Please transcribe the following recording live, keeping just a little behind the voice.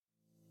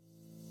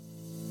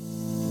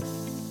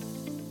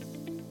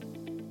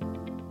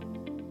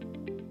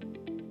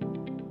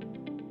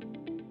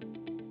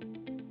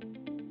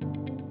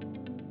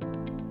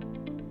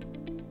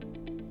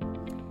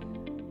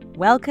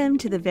Welcome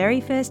to the very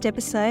first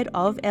episode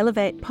of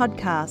Elevate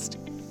Podcast.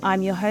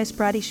 I'm your host,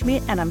 Bridie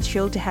Schmidt, and I'm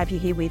thrilled to have you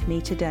here with me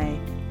today.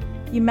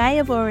 You may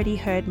have already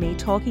heard me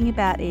talking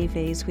about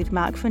EVs with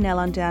Mark Fennell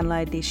on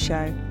Download This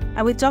Show,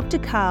 and with Dr.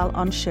 Carl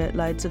on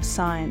Shirtloads of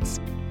Science.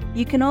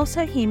 You can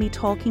also hear me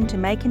talking to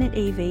Making It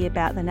EV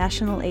about the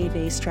national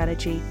EV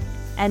strategy,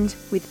 and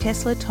with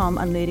Tesla Tom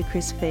on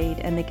Ludicrous Feed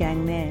and the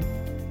gang there.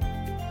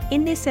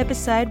 In this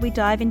episode, we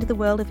dive into the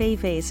world of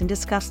EVs and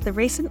discuss the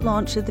recent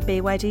launch of the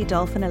BYD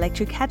Dolphin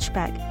electric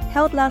hatchback,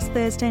 held last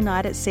Thursday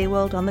night at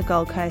SeaWorld on the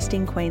Gold Coast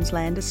in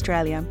Queensland,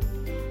 Australia.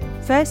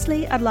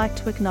 Firstly, I'd like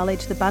to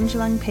acknowledge the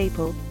Bundjalung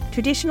people,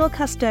 traditional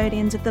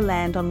custodians of the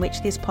land on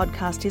which this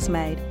podcast is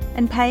made,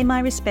 and pay my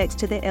respects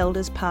to their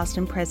elders past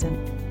and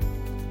present.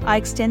 I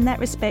extend that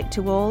respect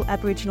to all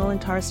Aboriginal and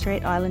Torres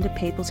Strait Islander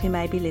peoples who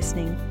may be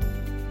listening.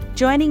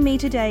 Joining me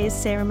today is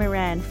Sarah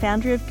Moran,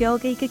 founder of Girl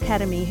Geek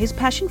Academy, whose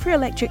passion for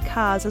electric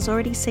cars has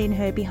already seen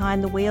her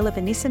behind the wheel of a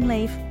Nissan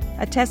Leaf,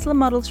 a Tesla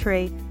Model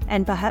 3,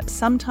 and perhaps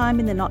sometime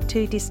in the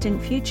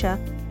not-too-distant future,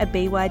 a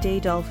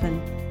BYD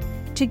Dolphin.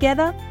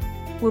 Together,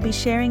 we'll be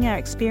sharing our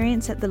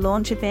experience at the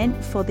launch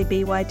event for the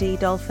BYD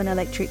Dolphin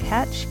electric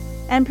hatch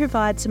and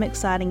provide some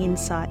exciting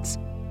insights.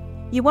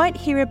 You won't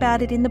hear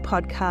about it in the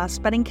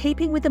podcast, but in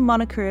keeping with the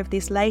moniker of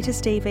this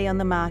latest EV on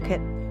the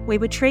market, we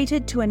were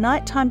treated to a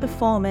nighttime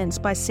performance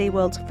by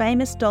SeaWorld's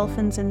famous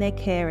dolphins and their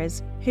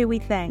carers, who we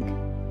thank.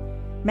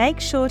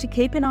 Make sure to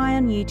keep an eye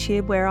on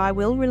YouTube, where I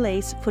will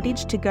release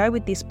footage to go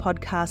with this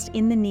podcast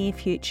in the near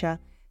future.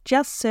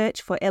 Just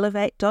search for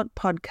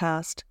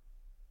elevate.podcast.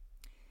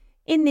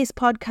 In this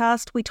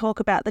podcast, we talk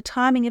about the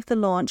timing of the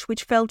launch,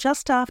 which fell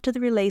just after the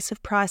release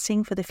of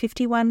pricing for the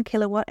 51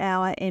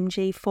 kilowatt-hour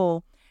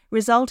MG4,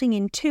 resulting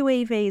in two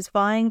EVs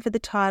vying for the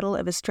title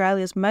of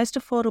Australia's most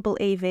affordable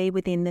EV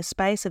within the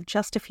space of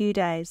just a few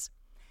days.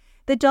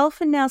 The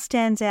Dolphin now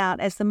stands out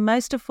as the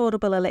most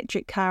affordable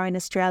electric car in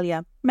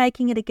Australia,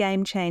 making it a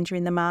game changer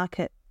in the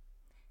market.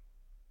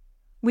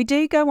 We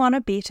do go on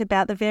a bit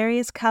about the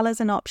various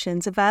colours and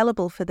options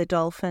available for the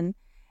Dolphin,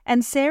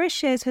 and Sarah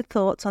shares her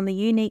thoughts on the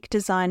unique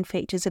design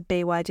features of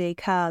BYD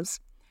cars.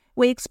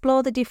 We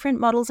explore the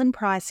different models and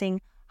pricing,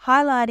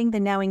 highlighting the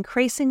now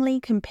increasingly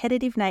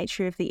competitive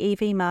nature of the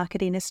EV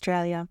market in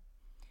Australia.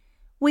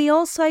 We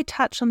also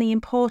touch on the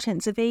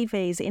importance of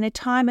EVs in a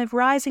time of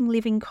rising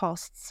living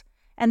costs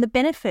and the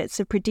benefits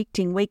of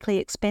predicting weekly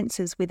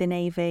expenses with an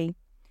EV.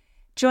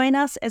 Join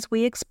us as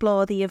we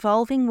explore the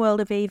evolving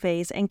world of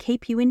EVs and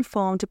keep you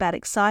informed about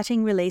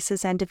exciting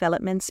releases and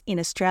developments in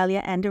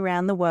Australia and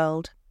around the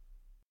world.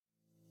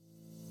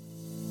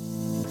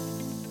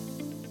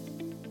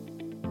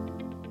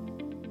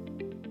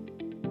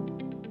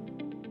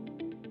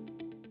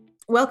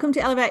 Welcome to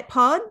Elevate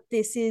Pod.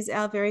 This is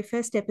our very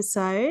first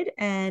episode,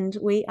 and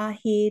we are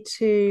here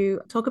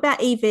to talk about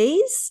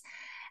EVs.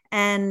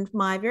 And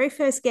my very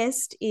first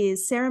guest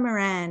is Sarah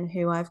Moran,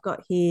 who I've got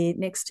here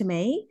next to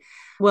me.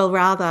 Well,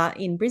 rather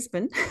in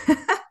Brisbane.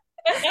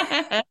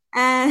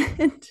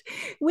 And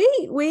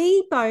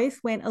we both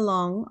went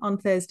along on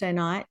Thursday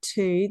night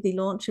to the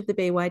launch of the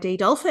BYD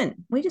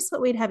Dolphin. We just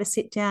thought we'd have a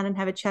sit down and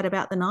have a chat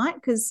about the night,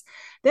 because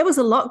there was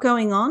a lot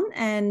going on,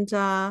 and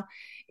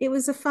it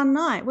was a fun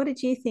night. What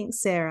did you think,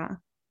 Sarah?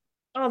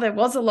 Oh, there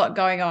was a lot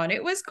going on.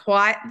 It was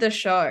quite the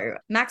show.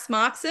 Max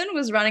Markson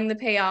was running the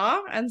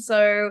PR. And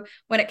so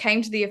when it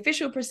came to the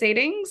official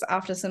proceedings,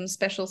 after some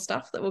special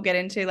stuff that we'll get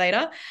into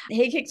later,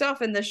 he kicked off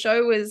and the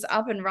show was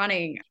up and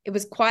running. It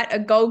was quite a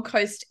Gold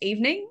Coast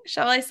evening,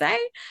 shall I say?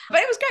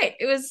 But it was great.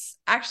 It was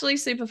actually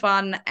super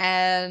fun.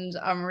 And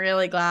I'm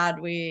really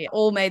glad we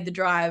all made the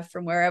drive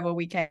from wherever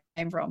we came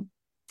from.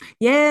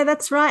 Yeah,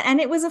 that's right.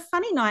 And it was a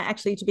funny night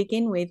actually to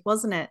begin with,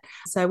 wasn't it?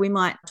 So we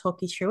might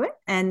talk you through it,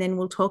 and then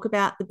we'll talk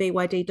about the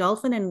BYD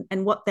Dolphin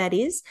and what that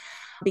is,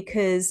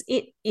 because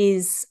it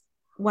is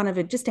one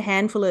of just a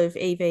handful of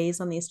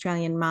EVs on the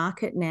Australian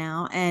market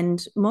now.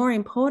 And more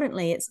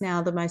importantly, it's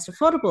now the most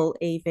affordable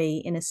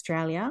EV in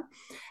Australia.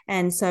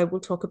 And so we'll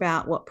talk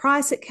about what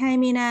price it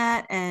came in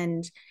at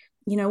and,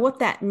 what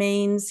that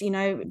means,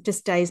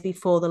 just days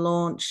before the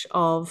launch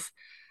of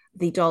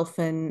the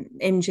Dolphin.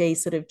 MG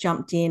sort of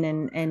jumped in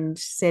and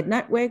said,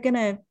 no, we're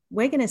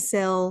gonna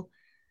sell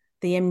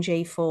the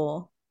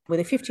MG4 with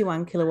a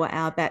 51 kilowatt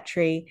hour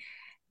battery,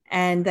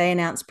 and they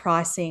announced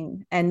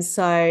pricing. And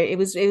so it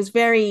was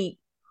very,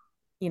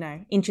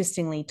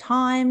 interestingly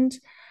timed,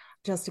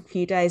 just a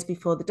few days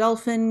before the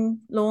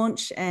Dolphin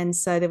launch. And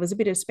so there was a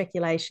bit of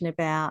speculation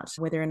about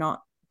whether or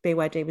not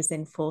BYD was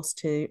then forced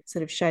to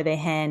sort of show their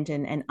hand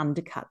and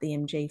undercut the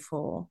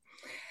MG4.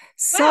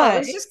 So wow, it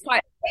was just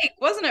quite weak,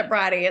 wasn't it,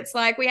 Bridie? It's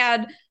like we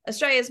had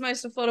Australia's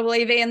most affordable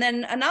EV and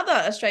then another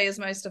Australia's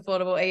most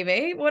affordable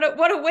EV.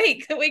 What a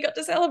week that we got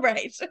to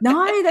celebrate.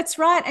 No, that's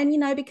right. And,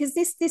 because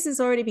this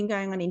has already been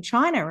going on in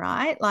China,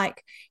 right?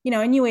 Like,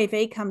 a new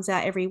EV comes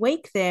out every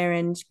week there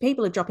and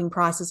people are dropping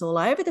prices all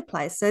over the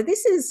place. So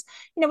this is,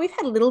 we've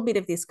had a little bit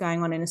of this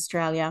going on in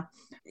Australia.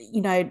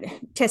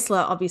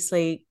 Tesla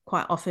obviously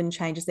quite often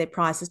changes their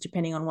prices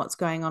depending on what's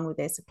going on with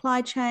their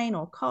supply chain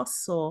or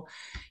costs or,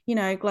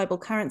 global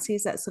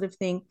currencies, that sort of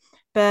thing.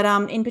 But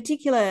in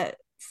particular,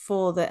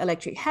 for the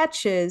electric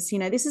hatches,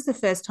 this is the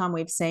first time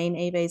we've seen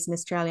EVs in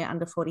Australia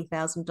under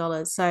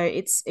 $40,000. So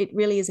it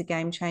really is a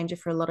game changer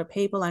for a lot of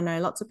people. I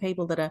know lots of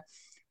people that are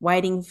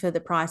waiting for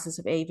the prices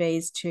of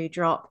EVs to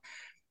drop.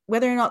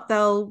 Whether or not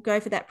they'll go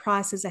for that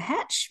price as a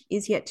hatch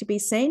is yet to be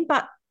seen,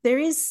 but there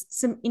is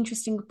some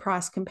interesting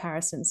price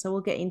comparisons. So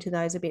we'll get into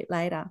those a bit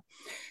later.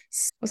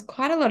 It was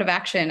quite a lot of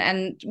action.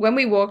 And when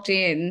we walked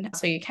in,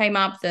 so you came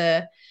up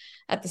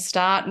at the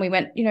start and we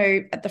went,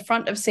 at the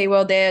front of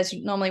SeaWorld, there's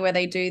normally where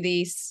they do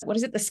these, what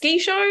is it, the ski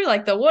show,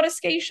 like the water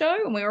ski show.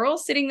 And we were all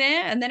sitting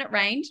there and then it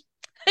rained.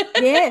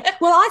 Yeah,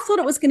 well, I thought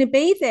it was going to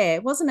be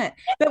there, wasn't it?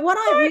 But what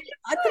I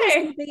thought it was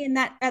going to be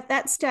at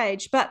that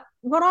stage. But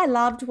what I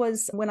loved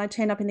was when I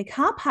turned up in the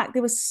car park,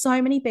 there was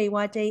so many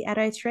BYD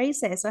Atto 3s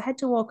there, so I had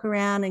to walk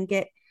around and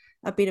get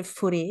a bit of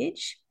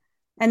footage.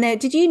 And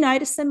did you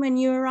notice them when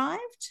you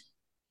arrived?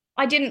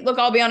 I didn't. Look,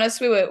 I'll be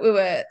honest, we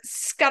were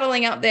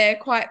scuttling up there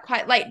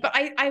quite late, but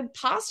I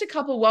passed a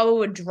couple while we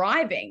were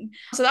driving.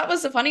 So that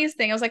was the funniest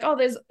thing. I was like,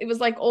 it was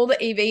like all the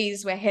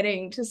EVs were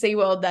heading to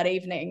SeaWorld that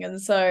evening.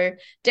 And so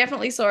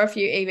definitely saw a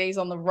few EVs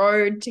on the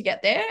road to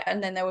get there.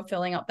 And then they were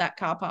filling up that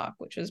car park,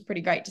 which was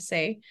pretty great to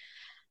see.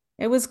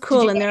 It was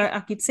cool. And I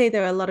could see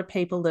there were a lot of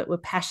people that were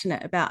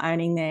passionate about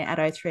owning their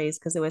Atto 3s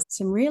because there were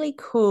some really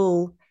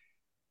cool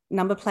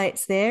number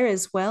plates there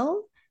as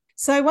well.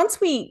 So once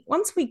we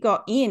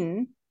got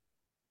in,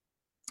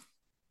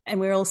 and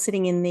we were all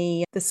sitting in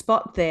the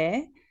spot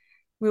there,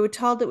 we were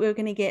told that we were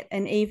going to get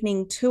an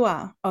evening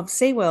tour of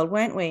SeaWorld,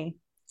 weren't we?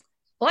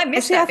 Well, I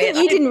missed that bit. I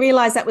think you didn't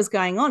realise that was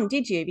going on,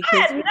 did you? Because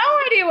I had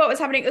no idea what was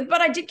happening, but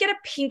I did get a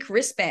pink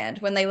wristband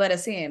when they let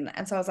us in.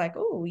 And so I was like,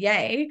 oh,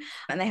 yay.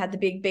 And they had the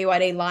big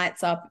BYD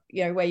lights up,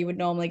 where you would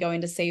normally go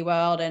into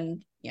SeaWorld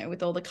and,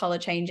 with all the color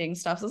changing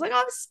stuff. So I was like,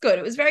 oh, this is good.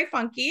 It was very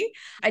funky.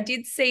 I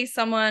did see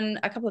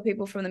a couple of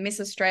people from the Miss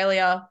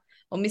Australia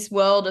or Miss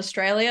World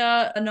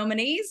Australia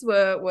nominees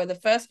were the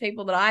first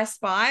people that I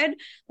spied. There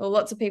were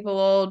lots of people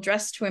all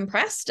dressed to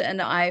impress,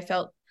 and I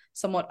felt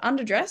somewhat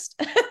underdressed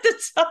at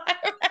the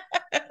time.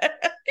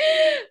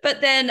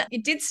 But then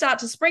it did start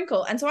to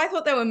sprinkle. And so I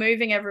thought they were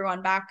moving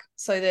everyone back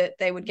so that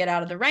they would get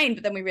out of the rain.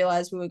 But then we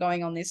realized we were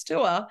going on this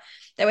tour.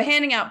 They were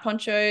handing out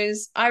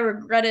ponchos. I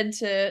regretted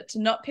to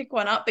not pick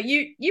one up. But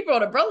you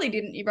brought a brolly,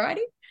 didn't you,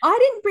 Bridie? I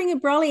didn't bring a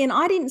brolly and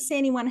I didn't see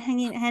anyone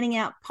handing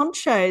out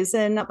ponchos.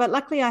 But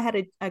luckily I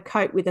had a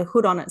coat with a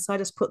hood on it. So I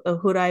just put the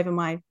hood over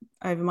my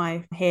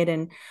head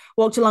and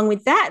walked along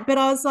with that. But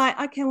I was like,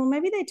 okay, well,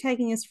 maybe they're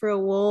taking us for a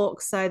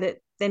walk so that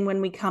then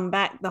when we come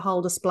back, the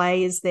whole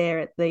display is there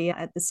at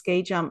the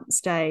ski jump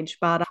stage.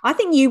 But I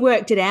think you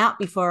worked it out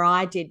before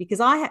I did, because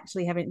I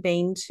actually haven't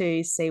been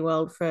to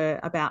SeaWorld for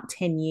about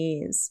 10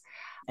 years.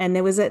 And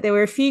there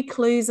were a few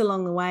clues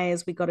along the way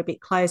as we got a bit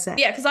closer.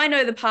 Yeah, because I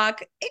know the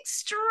park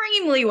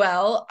extremely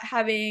well,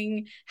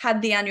 having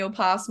had the annual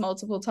pass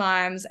multiple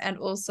times. And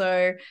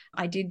also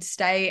I did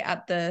stay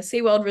at the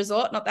SeaWorld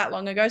Resort not that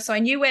long ago. So I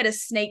knew where to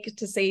sneak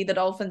to see the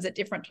dolphins at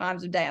different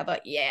times of day. I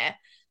thought, yeah,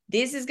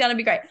 this is going to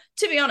be great.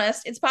 To be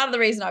honest, it's part of the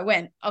reason I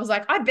went. I was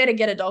like, I better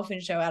get a dolphin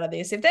show out of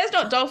this. If there's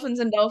not dolphins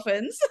and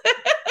dolphins...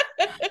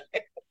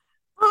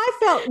 I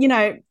felt,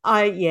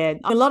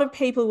 a lot of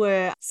people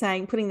were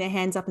putting their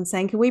hands up and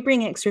saying, can we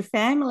bring extra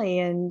family?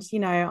 And,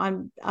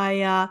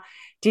 I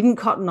didn't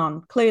cotton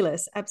on,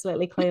 clueless,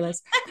 absolutely clueless.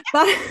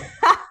 But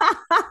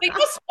you're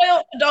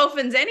spoiled for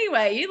dolphins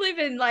anyway. You live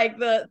in like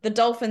the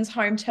dolphins'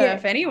 home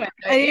turf anyway.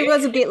 It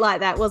was a bit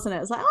like that, wasn't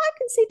it? It's like, I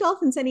can see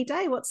dolphins any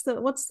day. What's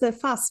the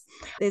fuss?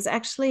 There's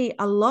actually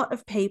a lot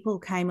of people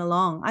came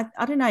along.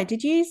 I don't know.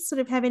 Did you sort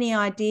of have any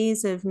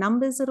ideas of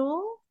numbers at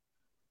all?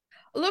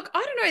 Look,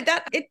 I don't know,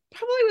 that it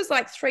probably was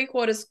like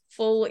 3/4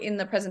 full in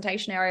the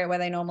presentation area where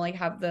they normally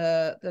have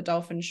the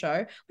dolphin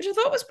show, which I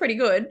thought was pretty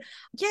good.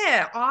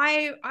 Yeah,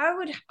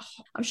 I'm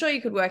sure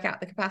you could work out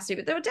the capacity,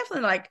 but there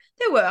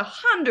were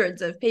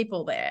hundreds of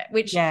people there,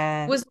 which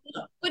was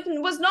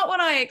not what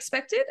I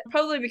expected.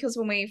 Probably because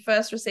when we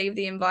first received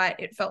the invite,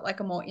 it felt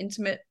like a more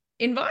intimate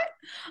invite,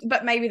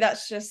 but maybe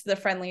that's just the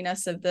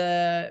friendliness of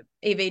the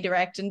EV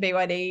Direct and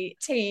BYD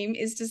team,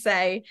 is to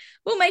say,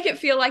 we'll make it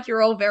feel like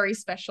you're all very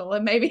special.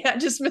 And maybe I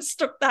just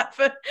mistook that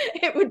for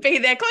it would be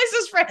their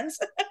closest friends.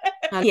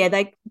 Yeah,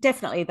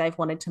 they've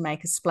wanted to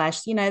make a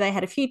splash. They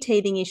had a few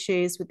teething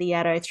issues with the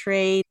Atto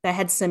 3. They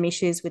had some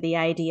issues with the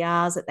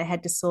ADRs that they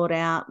had to sort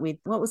out with,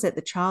 what was it,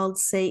 the child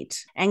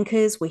seat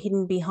anchors were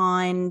hidden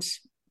behind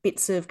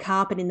bits of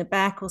carpet in the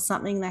back or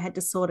something. They had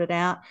to sort it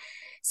out.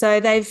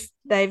 So they've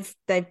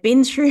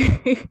been through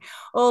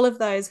all of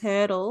those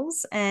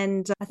hurdles,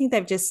 and I think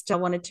they've just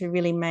wanted to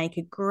really make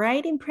a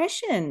great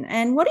impression.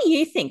 And what do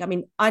you think? I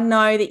mean, I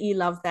know that you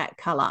love that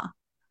colour.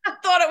 I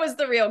thought it was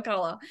the real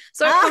colour.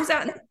 So it comes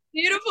out in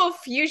beautiful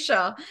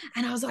fuchsia,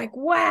 and I was like,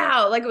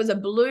 wow, like it was a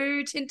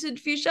blue tinted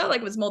fuchsia,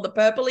 like it was more the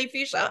purpley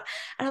fuchsia.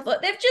 And I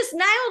thought, they've just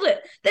nailed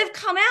it. They've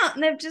come out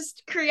and they've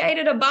just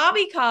created a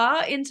Barbie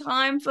car in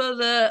time for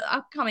the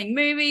upcoming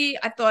movie.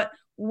 I thought,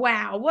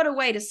 wow, what a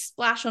way to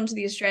splash onto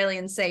the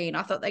Australian scene.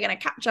 I thought they're going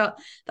to capture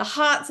the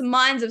hearts and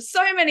minds of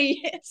so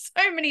many,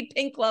 so many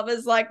pink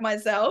lovers like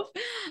myself,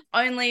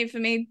 only for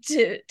me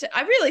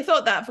I really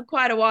thought that for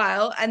quite a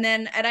while. And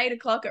then at 8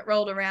 o'clock, it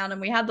rolled around and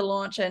we had the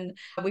launch and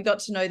we got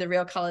to know the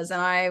real colors.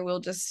 And I will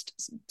just,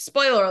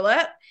 spoiler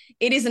alert,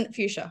 it isn't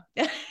fuchsia.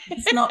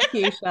 It's not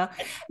fuchsia.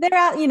 They're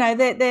out,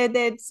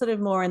 they're sort of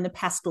more in the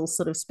pastel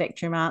sort of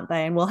spectrum, aren't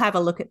they? And we'll have a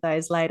look at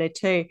those later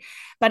too.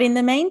 But in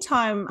the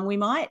meantime, we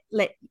might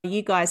let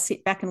you guys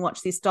sit back and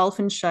watch this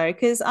dolphin show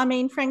because, I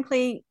mean,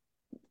 frankly,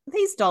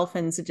 these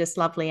dolphins are just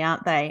lovely,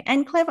 aren't they?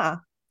 And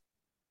clever.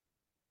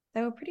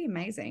 They were pretty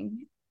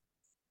amazing.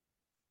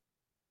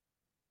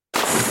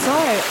 So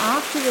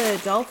after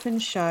the dolphin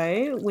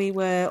show, we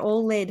were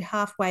all led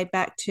halfway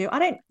back to, I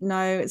don't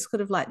know, it's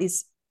sort of like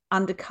this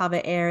undercover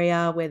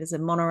area where there's a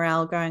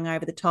monorail going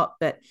over the top,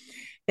 but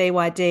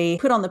BYD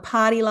put on the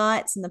party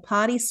lights and the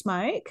party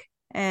smoke.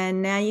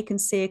 And now you can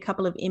see a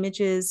couple of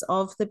images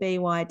of the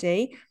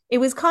BYD. It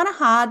was kind of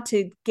hard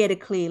to get a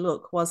clear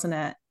look, wasn't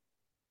it?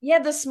 Yeah,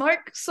 the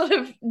smoke sort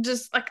of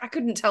just like I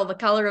couldn't tell the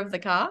color of the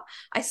car.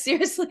 I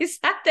seriously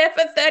sat there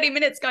for 30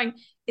 minutes going,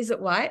 is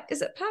it white?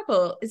 Is it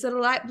purple? Is it a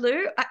light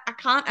blue? I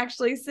can't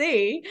actually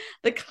see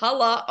the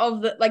color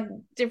of the like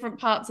different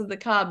parts of the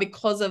car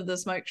because of the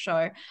smoke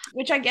show,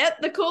 which I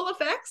get the cool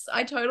effects.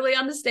 I totally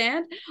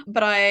understand,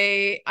 but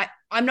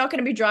I'm not going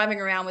to be driving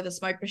around with a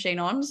smoke machine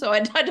on. So I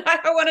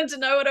wanted to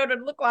know what it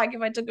would look like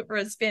if I took it for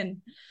a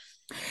spin.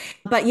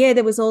 But yeah,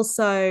 there was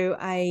also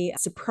a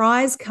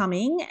surprise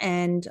coming,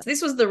 and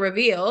this was the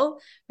reveal.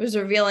 It was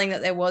revealing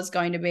that there was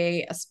going to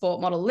be a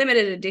sport model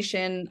limited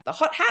edition, the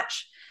hot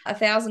hatch,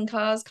 1,000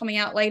 cars coming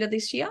out later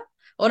this year.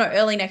 Or no,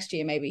 early next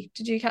year, maybe.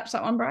 Did you catch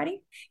that one,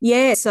 Bridie?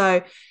 Yeah,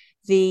 so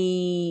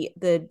the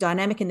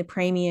dynamic and the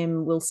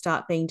premium will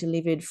start being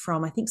delivered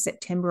from, I think,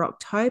 September,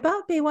 October,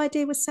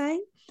 BYD was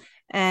saying.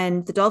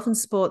 And the Dolphin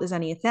Sport, there's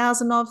only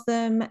 1,000 of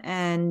them,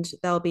 and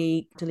they'll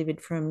be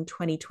delivered from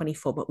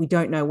 2024, but we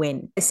don't know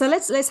when. So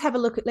let's have a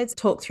look at, let's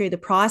talk through the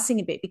pricing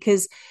a bit,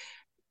 because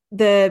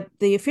the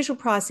official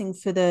pricing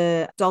for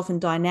the Dolphin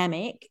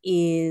Dynamic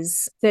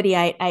is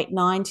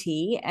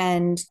 38,890,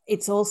 and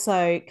it's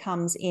also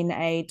comes in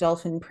a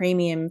Dolphin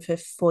Premium for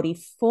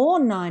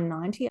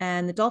 44,990,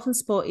 and the Dolphin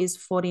Sport is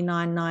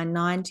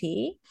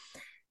 49,990.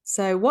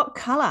 So what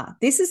color?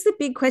 This is the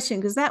big question,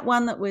 because that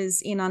one that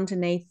was in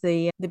underneath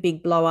the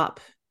big blow up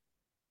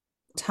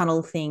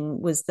tunnel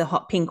thing was the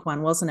hot pink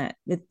one, wasn't it?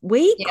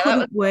 We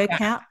couldn't work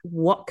out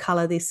what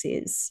color this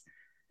is.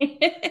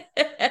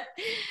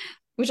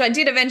 Which I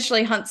did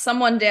eventually hunt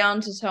someone down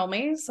to tell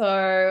me.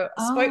 So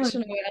I spoke to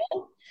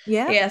Noelle.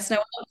 Yeah. Yes,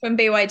 Noelle from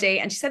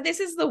BYD. And she said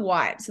this is the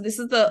white. So this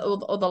is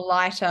the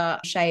lighter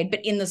shade,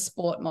 but in the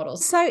sport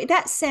models. So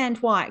that's sand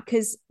white,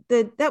 because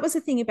that was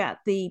the thing about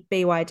the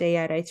BYD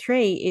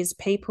 803 is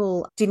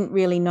people didn't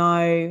really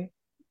know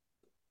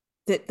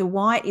that the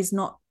white is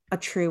not a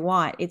true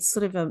white. It's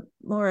sort of a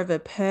more of a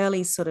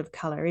pearly sort of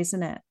color,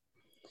 isn't it?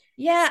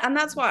 Yeah, and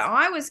that's why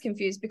I was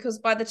confused, because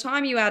by the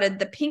time you added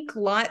the pink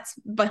lights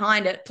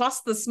behind it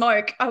plus the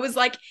smoke, I was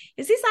like,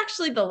 is this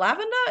actually the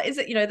lavender? Is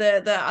it,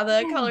 the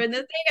other color in the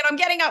thing? And I'm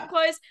getting up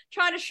close,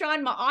 trying to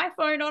shine my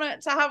iPhone on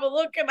it to have a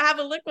look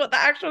what the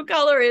actual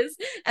color is.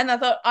 And I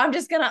thought, I'm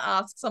just going to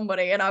ask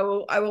somebody, and I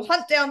will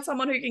hunt down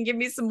someone who can give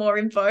me some more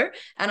info,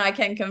 and I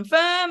can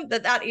confirm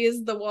that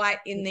is the white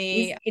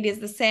it is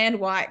the sand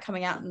white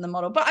coming out in the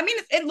model. But I mean,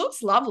 it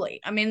looks lovely.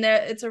 I mean,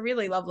 it's a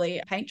really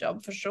lovely paint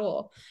job for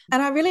sure.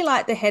 And I really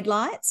like the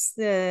headlights,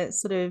 the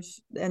sort of,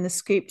 and the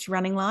scooped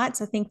running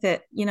lights. I think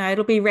that,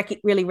 it'll be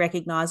really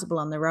recognizable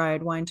on the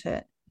road, won't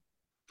it?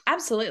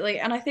 Absolutely.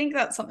 And I think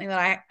that's something that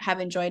I have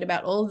enjoyed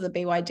about all of the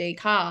BYD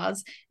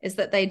cars is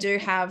that they do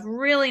have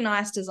really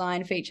nice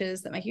design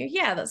features that make you,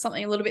 that's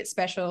something a little bit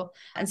special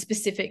and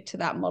specific to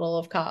that model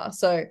of car.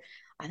 So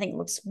I think it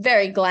looks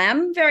very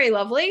glam, very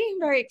lovely,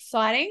 very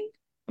exciting.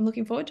 I'm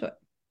looking forward to it.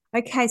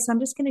 Okay, so I'm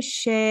just going to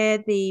share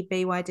the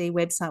BYD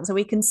website. So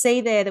we can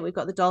see there that we've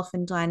got the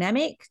Dolphin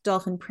Dynamic,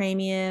 Dolphin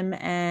Premium,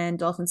 and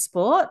Dolphin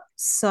Sport.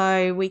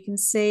 So we can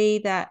see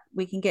that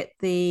we can get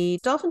the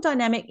Dolphin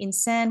Dynamic in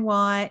sand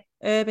white,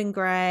 urban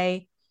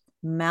grey,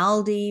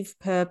 Maldive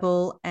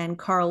purple, and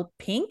coral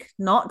pink.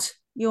 Not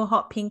your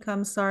hot pink,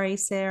 I'm sorry,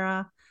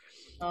 Sarah.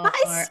 Oh,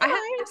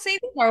 I have seen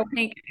the coral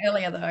pink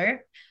earlier, though.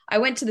 I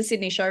went to the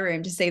Sydney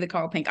showroom to see the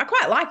coral pink. I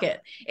quite like it.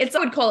 I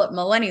would call it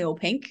millennial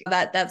pink,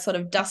 that sort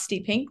of dusty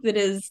pink that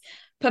is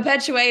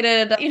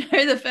perpetuated,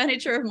 the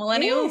furniture of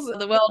millennials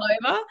the world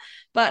over.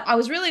 But I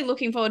was really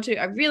looking forward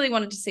I really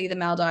wanted to see the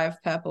Maldive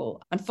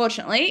purple.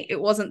 Unfortunately,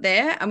 it wasn't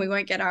there, and we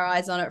won't get our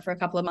eyes on it for a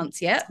couple of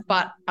months yet,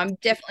 but I'm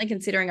definitely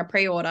considering a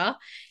pre-order.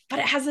 But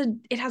it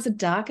has a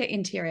darker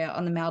interior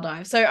on the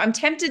Maldive. So I'm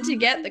tempted to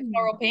get the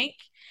coral pink.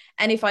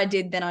 And if I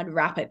did, then I'd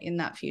wrap it in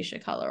that fuchsia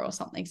color or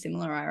something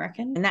similar, I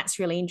reckon. And that's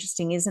really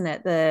interesting, isn't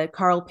it? The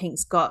coral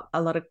pink's got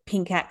a lot of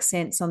pink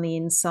accents on the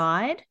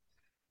inside.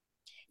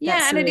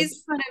 Yeah, and it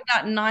is kind of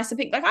that nicer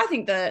pink. Like I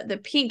think the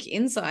pink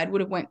inside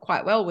would have went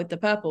quite well with the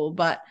purple,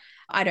 but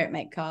I don't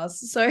make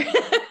cars. So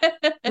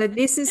So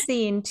this is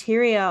the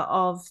interior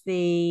of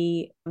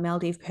the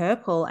Maldive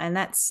Purple, and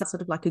that's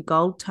sort of like a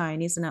gold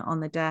tone, isn't it, on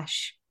the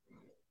dash?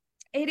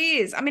 it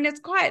is. I mean, it's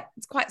quite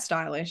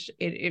stylish.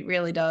 It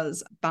really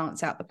does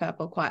balance out the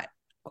purple quite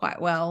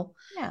well.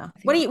 Yeah. I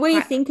What think do it's you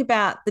quite think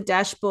about the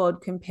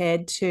dashboard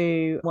compared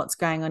to what's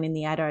going on in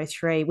the Atto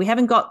 3? We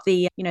haven't got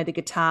the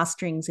guitar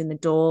strings in the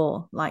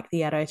door like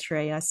the Atto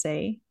 3, I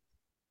see.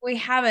 We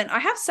haven't. I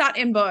have sat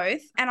in both,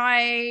 and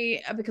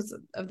because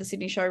of the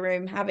Sydney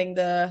showroom having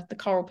the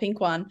coral pink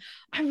one,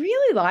 I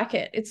really like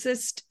it. It's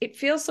just it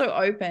feels so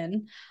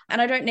open,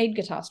 and I don't need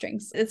guitar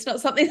strings. It's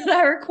not something that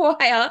I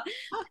require.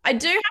 I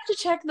do have to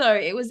check though.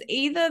 It was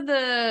either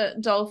the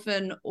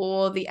Dolphin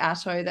or the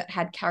Atto that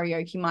had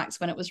karaoke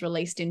mics when it was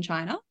released in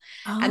China,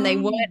 and they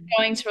weren't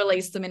Oh, going to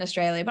release them in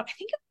Australia. But I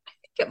think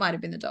it might have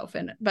been the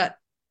Dolphin, but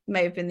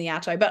may have been the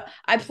Atto. But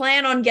I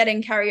plan on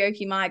getting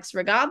karaoke mics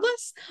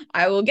regardless.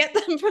 I will get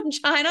them from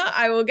China.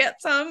 I will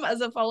get some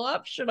as a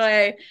follow-up. Should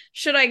I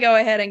go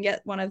ahead and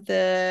get one of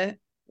the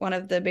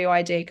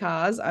BYD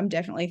cars? I'm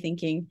definitely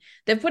thinking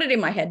they've put it in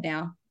my head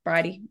now,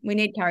 Bridie. We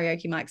need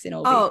karaoke mics in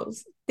all oh,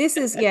 vehicles. this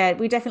is, yeah,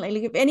 we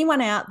definitely, if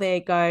anyone out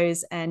there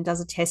goes and does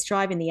a test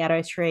drive in the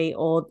Atto 3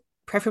 or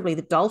preferably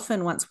the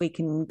Dolphin once we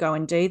can go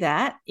and do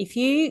that, if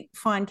you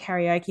find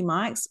karaoke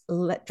mics,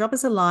 drop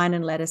us a line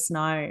and let us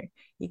know.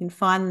 You can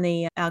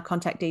find our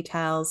contact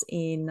details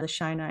in the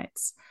show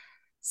notes.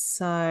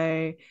 So,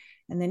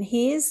 and then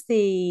here's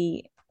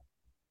the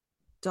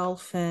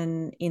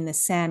Dolphin in the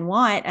sand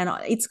white, and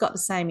it's got the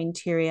same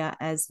interior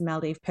as the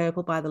Maldive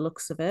Purple by the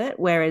looks of it,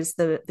 whereas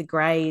the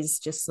grey is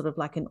just sort of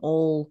like an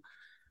all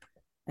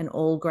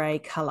grey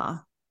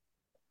color.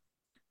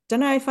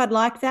 Don't know if I'd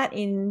like that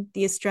in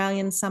the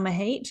Australian summer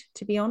heat,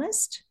 to be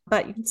honest.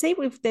 But you can see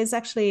there's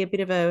actually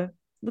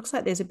looks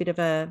like there's a bit of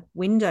a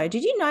window.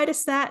 Did you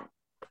notice that?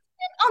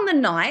 On the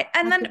night,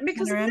 and Like then a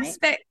because of the panoramic?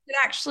 spec, it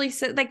actually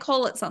said they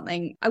call it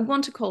something. I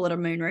want to call it a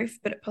moonroof,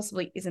 but it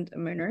possibly isn't a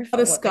moonroof Not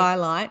or a what they.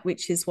 skylight,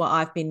 which is what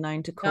I've been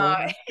known to No. call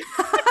them.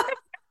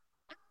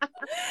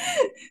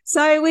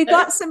 So we've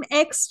got some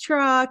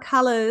extra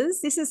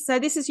colors. This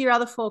is your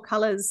other four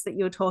colors that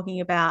you were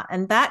talking about,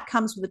 and that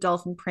comes with the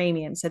Dolphin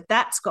Premium. So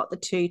that's got the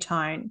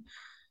two-tone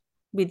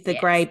with the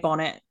grey Yes,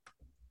 bonnet,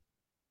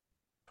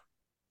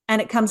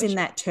 and it comes in which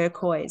that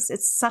turquoise.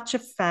 It's such a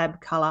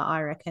fab color,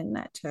 I reckon,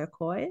 that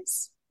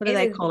turquoise. What do it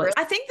they is call it? brilliant.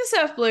 I think the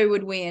surf blue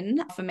would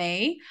win for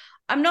me.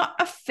 I'm not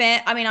a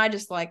fan. I mean, I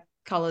just like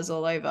colors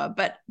all over,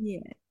 but Yeah,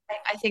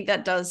 I think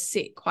that does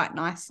sit quite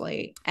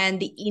nicely. And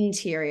the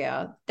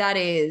interior,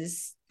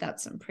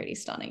 that's some pretty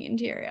stunning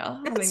interior.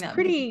 Having that's that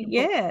pretty.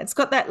 Yeah, it's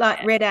got that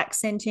like red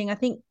accenting. I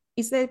think,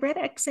 is there red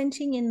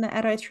accenting in the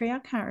Atto 3? I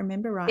can't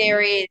remember right now.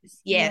 there is,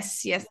 Yeah.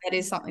 yes, that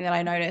is something that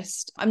I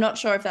noticed. I'm not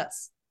sure if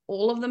that's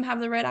all of them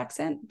have the red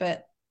accent,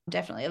 but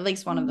definitely at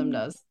least one of them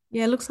does.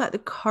 Yeah, it looks like the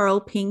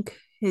coral pink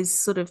is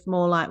sort of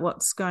more like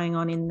what's going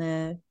on in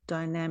the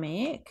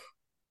dynamic.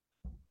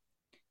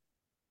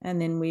 And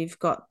then we've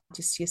got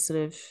just your sort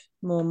of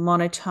more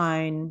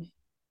monotone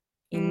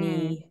in Mm,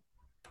 the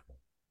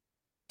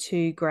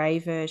two grey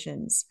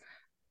versions.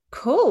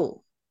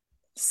 Cool.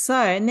 So,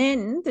 and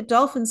then the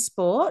Dolphin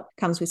Sport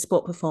comes with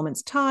sport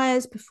performance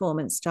tyres,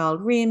 performance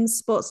styled rims,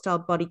 sport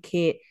styled body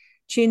kit,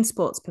 tune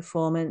sports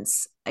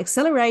performance,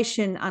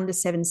 acceleration under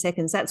 7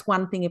 seconds. That's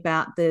one thing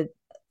about the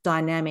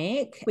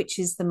dynamic, which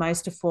is the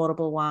most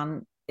affordable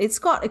one. It's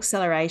got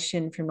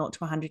acceleration from 0 to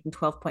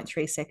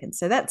 112.3 seconds.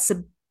 So it's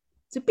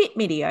a bit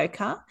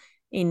mediocre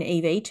in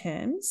EV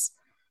terms.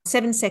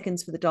 7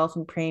 seconds for the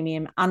Dolphin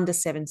Premium, under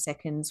 7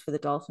 seconds for the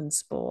Dolphin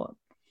Sport.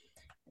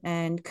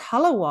 And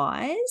color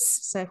wise,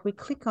 so if we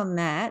click on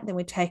that, then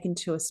we're taken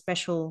to a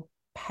special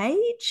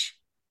page.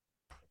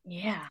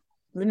 yeah,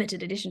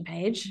 limited edition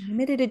page.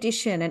 Limited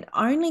edition. It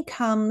only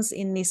comes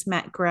in this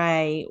matte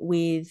grey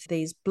with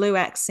these blue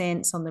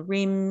accents on the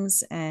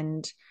rims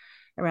and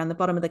around the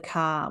bottom of the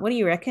car. What do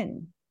you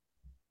reckon?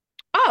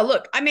 Oh,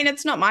 look, I mean,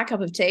 it's not my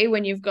cup of tea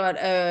when you've got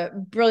a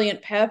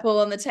brilliant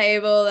purple on the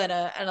table and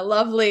a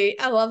lovely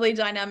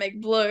dynamic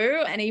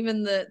blue and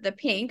even the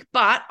pink.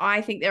 But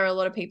I think there are a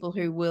lot of people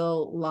who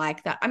will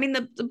like that. I mean,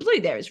 the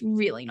blue there is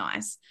really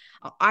nice.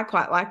 I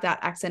quite like that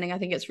accenting. I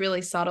think it's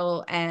really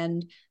subtle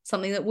and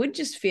something that would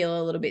just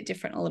feel a little bit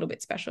different, a little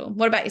bit special.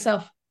 What about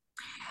yourself?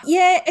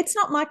 Yeah, it's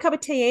not my cup of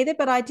tea either,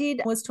 but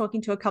was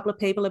talking to a couple of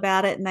people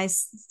about it and they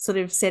sort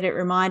of said it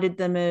reminded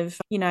them of,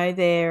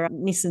 their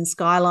Nissan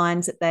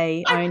Skylines that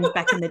they owned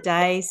back in the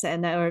days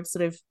and they were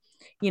sort of,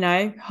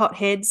 hot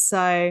heads.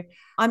 So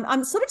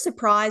I'm sort of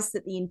surprised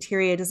that the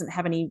interior doesn't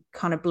have any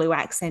kind of blue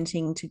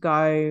accenting to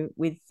go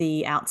with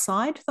the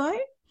outside though.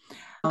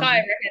 Look, I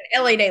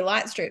reckon LED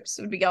light strips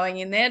would be going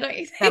in there, don't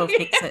you That'll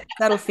think? fix it.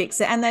 That'll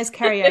fix it. And those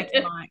karaoke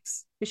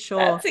mics for sure.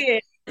 That's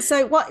it.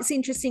 So what's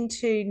interesting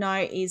to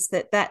know is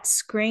that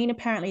screen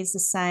apparently is the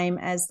same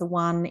as the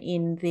one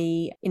in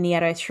the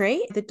Atto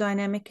 3. The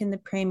Dynamic and the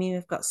Premium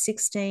have got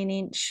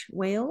 16-inch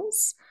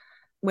wheels,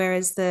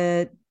 whereas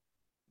the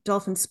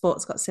Dolphin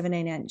Sport's got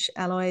 17-inch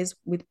alloys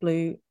with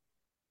blue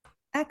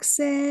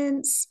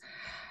accents.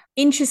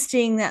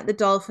 Interesting that the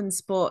Dolphin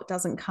Sport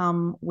doesn't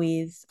come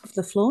with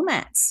the floor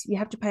mats. You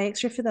have to pay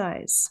extra for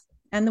those.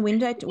 And the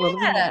window, well, the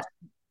window, Yeah.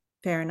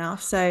 fair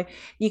enough. So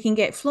you can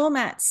get floor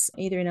mats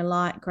either in a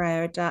light grey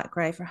or a dark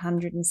grey for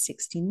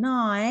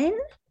 169.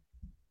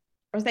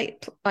 Or is they?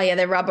 Oh yeah,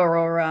 they're rubber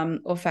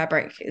or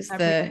fabric Fabric. is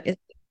the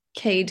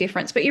key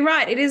difference. But you're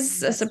right, it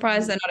is a That's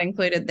surprise they're not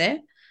included there.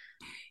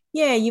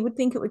 Yeah, you would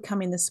think it would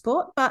come in the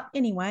sport, but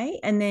anyway,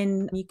 and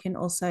then you can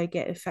also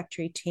get a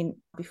factory tint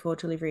before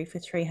delivery for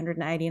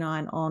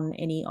 389 on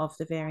any of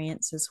the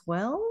variants as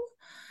well.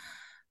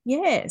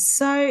 Yeah,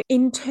 so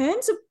in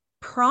terms of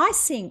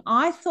pricing,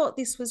 I thought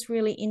this was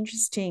really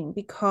interesting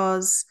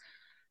because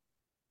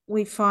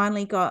we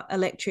finally got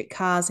electric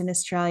cars in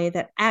Australia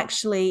that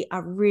actually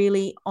are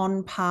really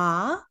on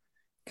par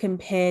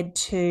compared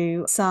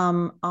to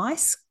some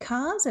ICE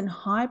cars and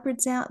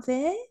hybrids out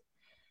there.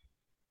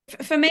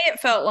 For me, it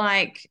felt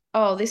like,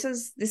 oh, this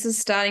is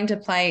starting to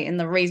play in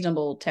the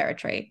reasonable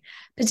territory,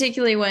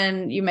 particularly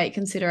when you make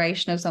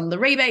consideration of some of the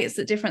rebates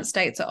that different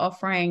states are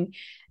offering.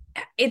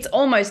 It's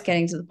almost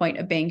getting to the point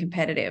of being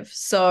competitive.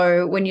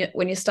 So when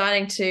you're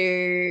starting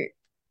to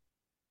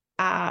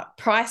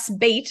price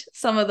beat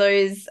some of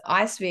those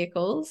ICE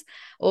vehicles,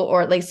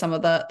 or at least some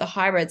of the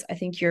hybrids, I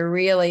think you're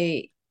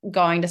really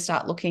going to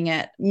start looking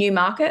at new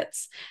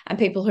markets and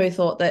people who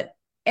thought that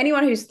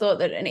anyone who's thought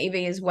that an EV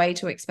is way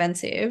too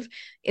expensive,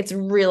 it's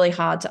really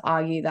hard to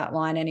argue that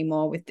line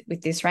anymore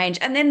with this range.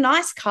 And they're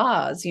nice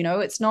cars,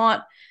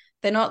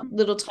 they're not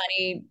little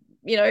tiny,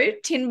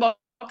 tin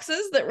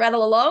boxes that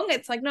rattle along.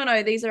 It's like,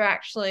 no, these are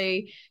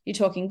actually, you're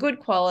talking good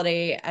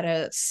quality at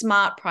a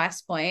smart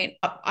price point.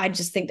 I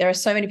just think there are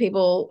so many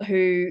people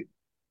who,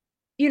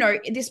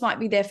 this might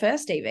be their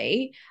first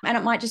EV and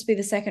it might just be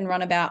the second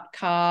runabout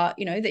car,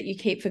 that you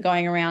keep for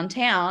going around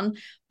town.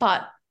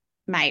 But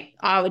mate,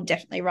 I would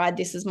definitely ride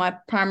this as my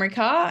primary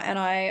car, and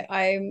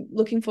I'm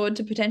looking forward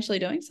to potentially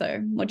doing so.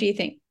 What do you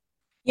think?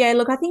 Yeah,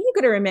 look, I think you've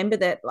got to remember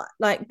that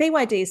like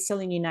BYD is still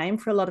a new name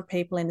for a lot of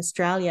people in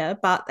Australia,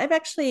 but they've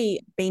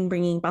actually been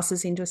bringing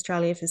buses into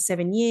Australia for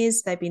 7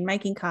 years. They've been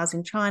making cars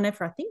in China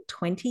for, I think,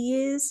 20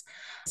 years.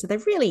 So they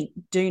really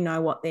do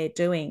know what they're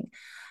doing.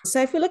 So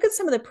if we look at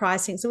some of the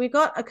pricing, so we've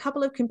got a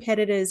couple of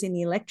competitors in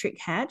the electric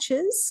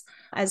hatches.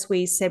 As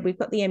we said, we've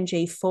got the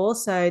MG4,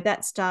 so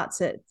that starts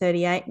at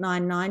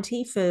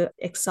 38,990 for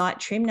Excite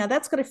trim. Now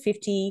that's got a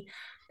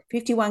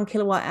 51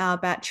 kilowatt hour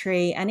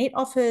battery, and it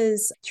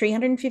offers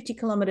 350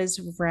 kilometers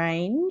of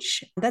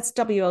range. That's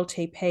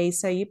WLTP,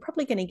 so you're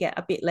probably going to get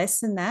a bit less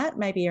than that,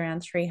 maybe around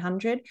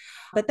 300,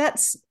 but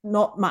that's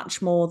not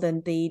much more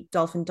than the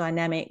Dolphin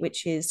Dynamic,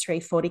 which is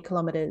 340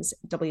 kilometers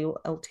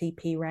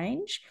WLTP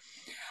range.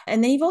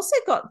 And then you've also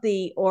got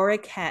the Aura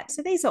Cat.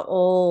 So these are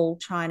all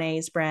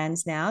Chinese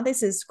brands now.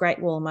 This is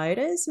Great Wall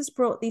Motors has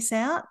brought this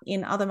out.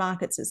 In other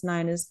markets, it's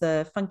known as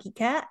the Funky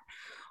Cat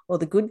or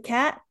the Good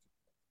Cat.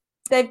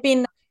 They've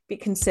been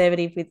bit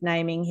conservative with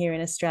naming here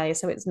in Australia,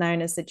 so it's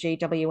known as the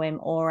GWM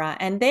Aura,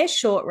 and their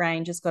short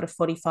range has got a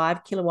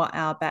 45 kilowatt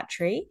hour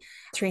battery,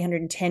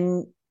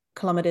 310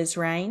 kilometers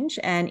range,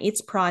 and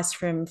it's priced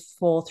from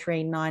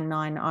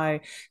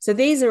 43990. So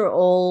these are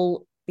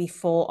all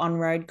before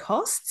on-road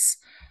costs,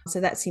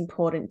 so that's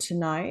important to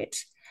note.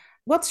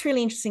 What's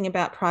really interesting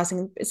about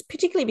pricing is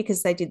particularly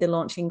because they did the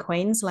launch in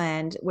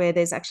Queensland, where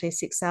there's actually a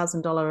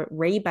 $6,000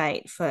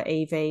 rebate for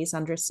EVs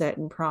under a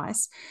certain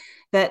price,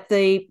 that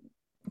the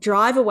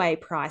drive away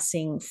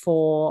pricing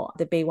for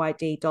the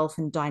BYD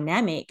Dolphin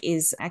Dynamic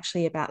is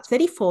actually about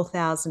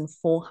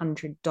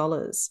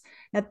 $34,400.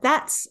 Now,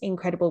 that's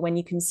incredible when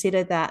you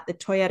consider that the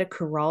Toyota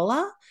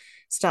Corolla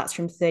starts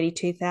from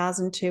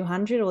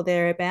 32,200 or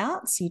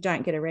thereabouts. You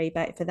don't get a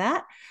rebate for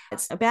that.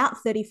 It's about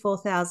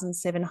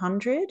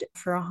 34,700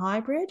 for a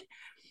hybrid.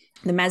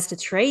 The Mazda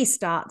 3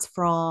 starts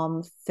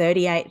from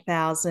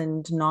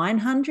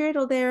 38,900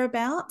 or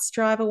thereabouts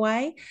drive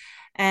away.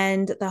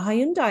 And the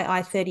Hyundai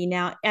i30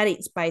 now at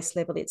its base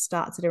level, it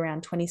starts at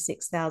around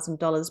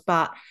 $26,000,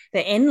 but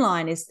the N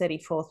line is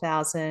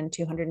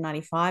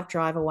 34,295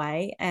 drive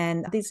away.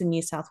 And these are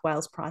New South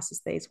Wales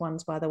prices, these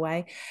ones, by the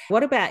way.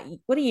 What do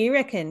you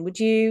reckon? Would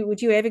you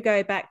ever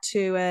go back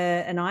to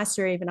an ICE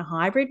or even a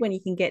hybrid when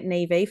you can get an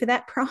EV for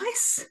that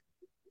price?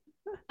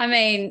 I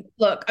mean,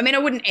 look, I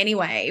wouldn't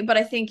anyway, but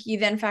I think you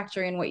then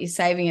factor in what you're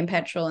saving in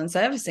petrol and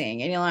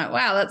servicing, and you're like,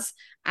 wow, that's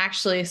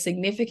actually a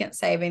significant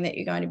saving that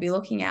you're going to be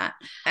looking at.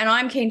 And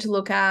I'm keen to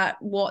look at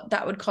what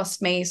that would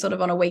cost me sort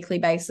of on a weekly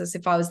basis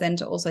if I was then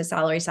to also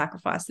salary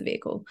sacrifice the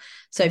vehicle.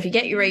 So if you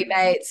get your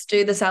rebates,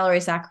 do the salary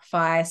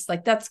sacrifice,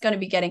 like that's going to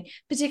be getting,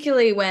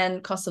 particularly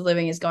when cost of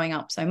living is going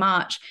up so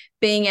much,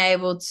 being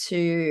able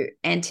to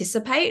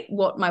anticipate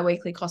what my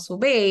weekly costs will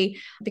be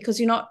because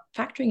you're not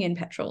factoring in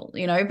petrol,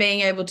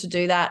 being able to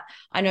do that.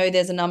 I know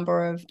there's a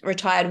number of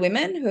retired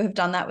women who have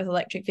done that with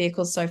electric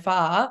vehicles so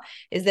far,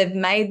 is they've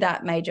made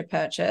that major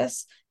purchase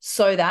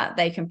so that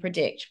they can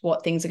predict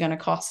what things are going to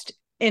cost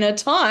in a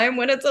time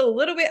when it's a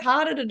little bit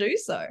harder to do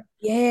so.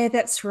 Yeah,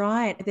 that's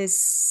right.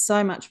 There's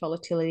so much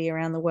volatility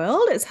around the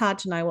world. It's hard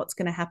to know what's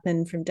going to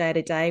happen from day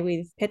to day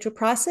with petrol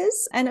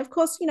prices. And of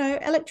course,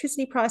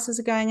 electricity prices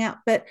are going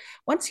up. But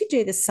once you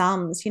do the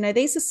sums,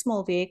 these are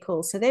small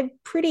vehicles, so they're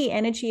pretty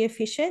energy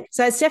efficient.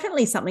 So it's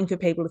definitely something for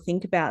people to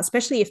think about,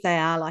 especially if they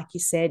are, like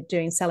you said,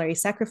 doing salary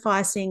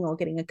sacrificing or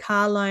getting a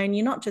car loan.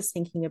 You're not just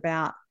thinking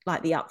about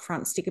like the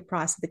upfront sticker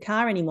price of the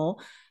car anymore,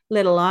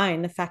 let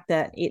alone the fact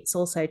that it's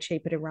also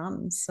cheaper to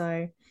run.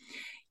 So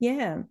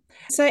yeah.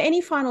 So,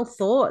 any final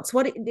thoughts?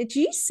 What did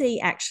you see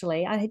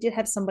actually? I did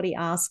have somebody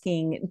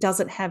asking, does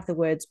it have the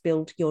words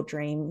build your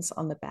dreams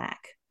on the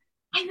back?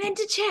 I meant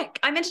to check.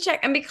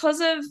 And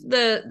because of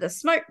the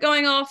smoke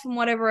going off and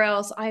whatever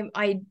else,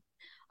 I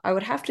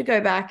would have to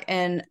go back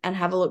and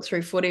have a look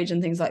through footage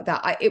and things like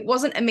that. It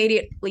wasn't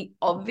immediately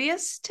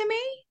obvious to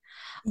me.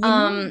 You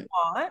know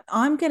what?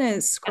 I'm going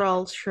to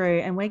scroll through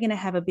and we're going to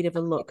have a bit of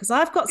a look because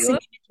I've got some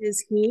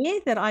images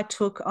here that I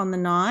took on the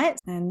night,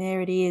 and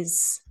there it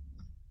is.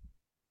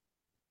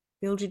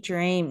 Build your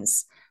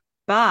dreams.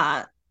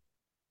 But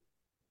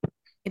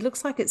it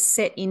looks like it's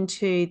set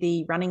into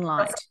the running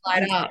light.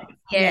 Light up.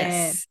 Yes.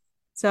 Yeah.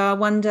 So I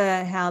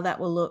wonder how that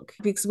will look,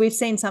 because we've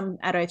seen some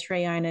Atto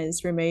 3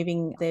 owners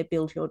removing their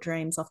build your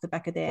dreams off the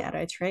back of their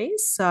Atto 3s.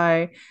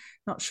 So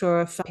not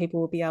sure if people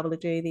will be able to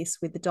do this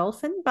with the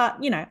Dolphin, but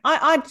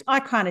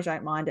I kind of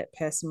don't mind it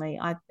personally.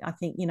 I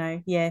think,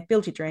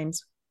 build your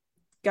dreams.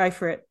 Go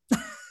for it.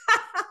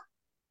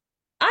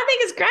 I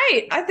think it's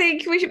great. I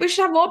think we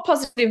should have more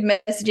positive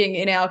messaging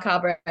in our car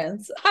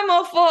brands. I'm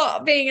all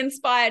for being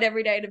inspired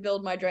every day to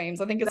build my dreams.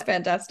 I think it's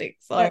fantastic.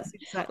 So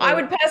exactly I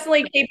would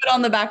personally keep it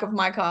on the back of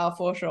my car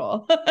for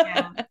sure.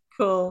 Yeah,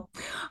 cool.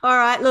 All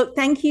right. Look,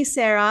 thank you,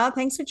 Sarah.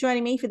 Thanks for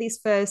joining me for this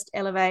first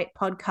Elevate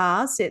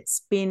podcast.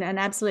 It's been an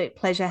absolute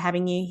pleasure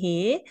having you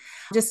here.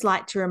 I'd just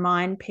like to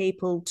remind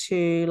people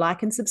to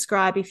like and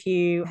subscribe if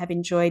you have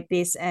enjoyed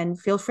this, and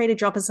feel free to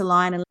drop us a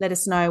line and let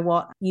us know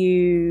what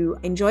you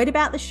enjoyed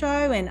about the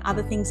show and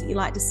other things that you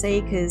like to see,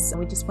 because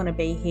we just want to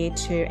be here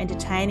to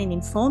entertain and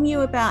inform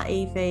you about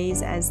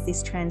EVs as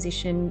this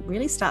transition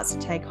really starts to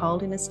take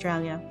hold in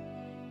Australia.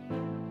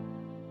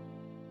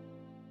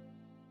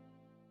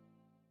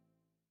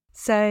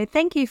 So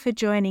thank you for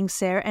joining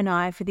Sarah and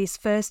I for this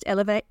first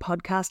Elevate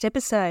podcast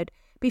episode.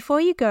 Before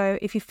you go,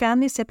 if you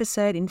found this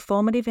episode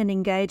informative and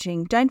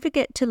engaging, don't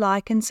forget to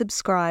like and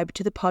subscribe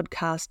to the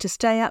podcast to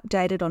stay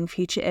updated on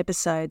future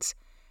episodes.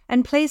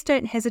 And please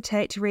don't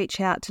hesitate to reach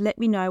out to let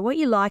me know what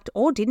you liked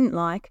or didn't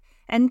like,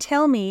 and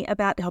tell me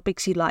about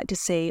topics you'd like to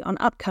see on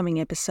upcoming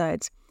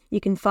episodes.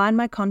 You can find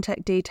my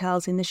contact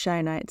details in the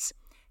show notes.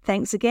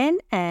 Thanks again,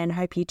 and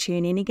hope you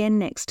tune in again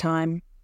next time.